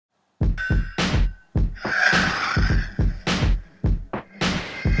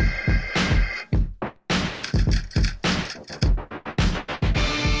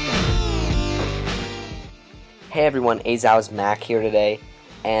Hey everyone, Azow's Mac here today,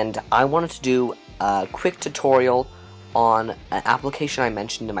 and I wanted to do a quick tutorial on an application I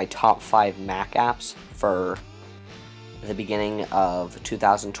mentioned in my top 5 Mac apps for the beginning of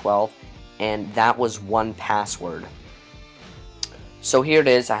 2012, and that was 1password. So here it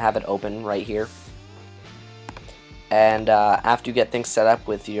is, I have it open right here, and after you get things set up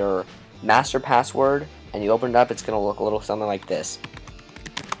with your master password and you open it up, it's going to look a little something like this.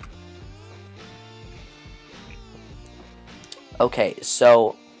 Okay,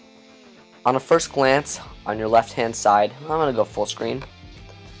 so on a first glance, on your left hand side, I'm going to go full screen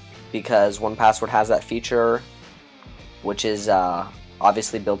because 1password has that feature, which is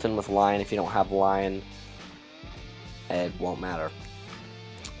obviously built in with Line. If you don't have Line, it won't matter.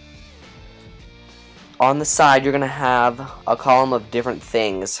 On the side, you're going to have a column of different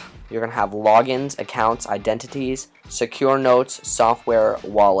things. You're going to have logins, accounts, identities, secure notes, software,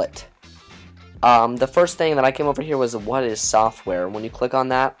 wallet. The first thing that I came over here was what is software. When you click on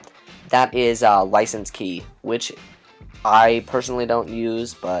that, that is a license key, which I personally don't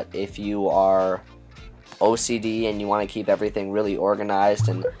use, but if you are OCD and you want to keep everything really organized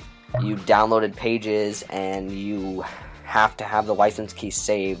and you downloaded pages and you have to have the license key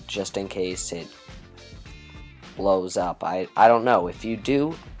saved just in case it blows up. I don't know. If you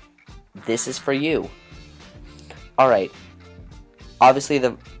do, this is for you. Alright. Obviously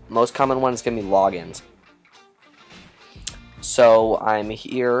the most common one is going to be logins. So I'm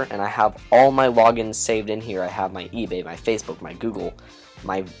here and I have all my logins saved in here. I have my eBay, my Facebook, my Google,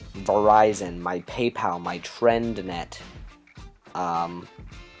 my Verizon, my PayPal, my TrendNet.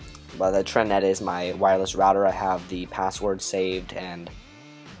 Well, the TrendNet is my wireless router. I have the password saved and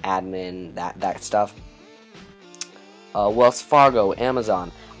admin, that stuff. Wells Fargo,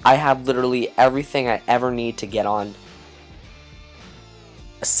 Amazon. I have literally everything I ever need to get on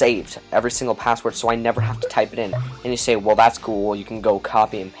saved, every single password, so I never have to type it in. And you say, well, that's cool, you can go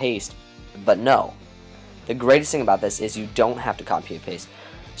copy and paste. But no. The greatest thing about this is you don't have to copy and paste.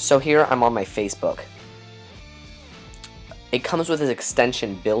 So here I'm on my Facebook. It comes with this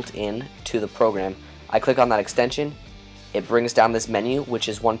extension built in to the program. I click on that extension, it brings down this menu, which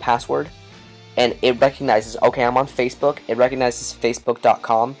is 1password, and it recognizes, okay, I'm on Facebook, it recognizes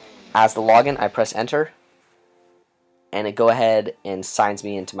facebook.com as the login. I press enter, and it go ahead and signs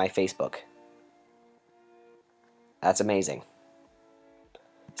me into my Facebook. That's amazing.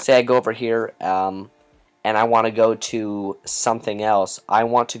 Say I go over here and I want to go to something else. I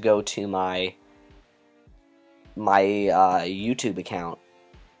want to go to my YouTube account.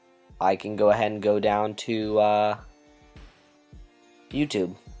 I can go ahead and go down to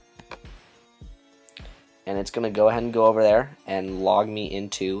YouTube. And it's going to go ahead and go over there and log me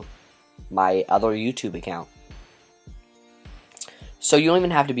into my other YouTube account. So you don't even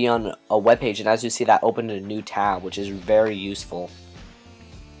have to be on a web page, and as you see, that opened a new tab, which is very useful.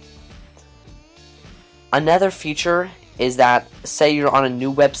 Another feature is that, say you're on a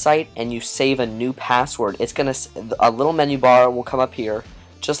new website and you save a new password, it's gonna, a little menu bar will come up here,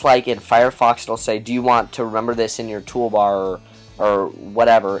 just like in Firefox. It'll say, do you want to remember this in your toolbar or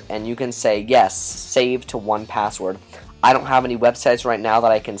whatever, and you can say yes, save to 1password. I don't have any websites right now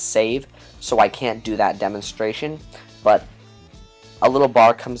that I can save, so I can't do that demonstration, but a little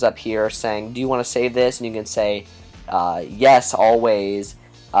bar comes up here saying, do you want to save this? And you can say yes always,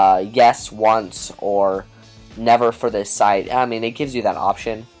 yes once, or never for this site. I mean, it gives you that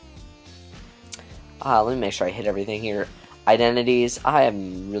option. Let me make sure I hit everything here. Identities, I have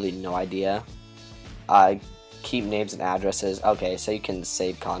really no idea. Keep names and addresses. Okay, so you can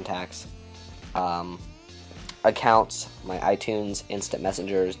save contacts. Accounts, my iTunes, instant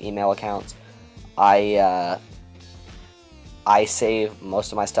messengers, email accounts. I save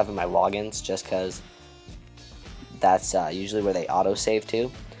most of my stuff in my logins just because that's usually where they auto-save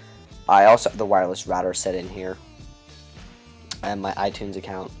to. I also have the wireless router set in here and my iTunes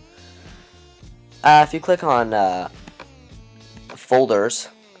account. If you click on folders,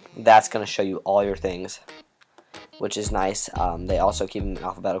 that's going to show you all your things, which is nice. They also keep them in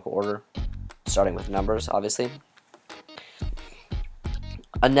alphabetical order, starting with numbers, obviously.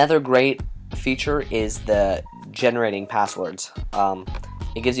 Another great feature is the generating passwords.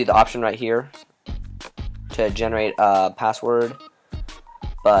 It gives you the option right here to generate a password,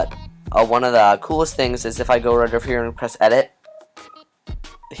 but one of the coolest things is if I go right over here and press edit,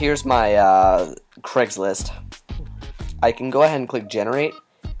 here's my Craigslist. I can go ahead and click generate,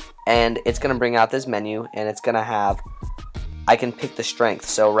 and it's going to bring out this menu, and it's going to have I can pick the strength.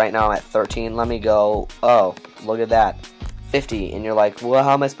 So right now I'm at 13. Let me go. Oh, look at that. 50. And you're like, well,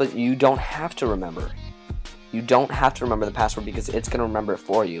 how am I supposed? You don't have to remember. You don't have to remember the password because it's going to remember it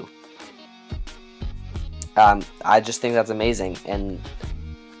for you. I just think that's amazing, and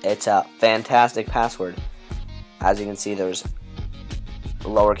it's a fantastic password. As you can see, there's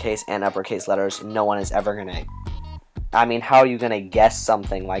lowercase and uppercase letters. No one is ever gonna. I mean, how are you gonna guess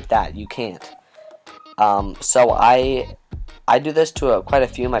something like that? You can't. So I do this to quite a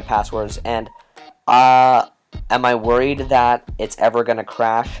few of my passwords, and am I worried that it's ever gonna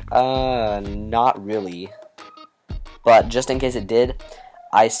crash? Not really. But just in case it did,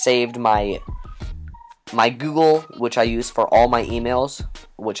 I saved my Google, which I use for all my emails,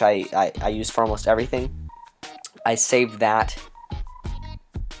 which I use for almost everything. I saved that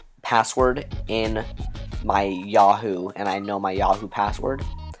password in my Yahoo, and I know my Yahoo password.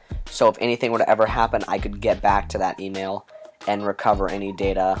 So if anything were to ever happen, I could get back to that email and recover any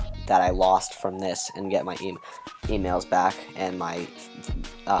data that I lost from this and get my emails back and my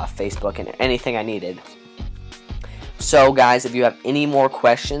Facebook and anything I needed. So guys, if you have any more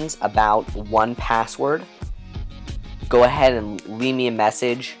questions about 1password, go ahead and leave me a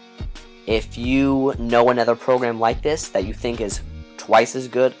message. If you know another program like this that you think is twice as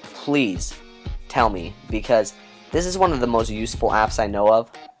good, please tell me, because this is one of the most useful apps I know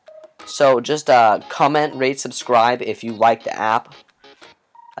of. So just comment, rate, subscribe if you like the app.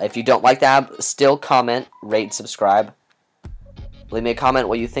 If you don't like the app, still comment, rate, subscribe. Leave me a comment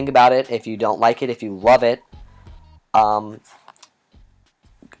what you think about it, if you don't like it, if you love it.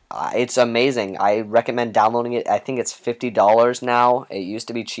 It's amazing. I recommend downloading it. I think it's $50 now. It used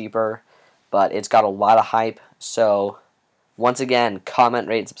to be cheaper, but it's got a lot of hype. So, once again, comment,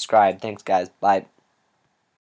 rate, subscribe. Thanks, guys. Bye.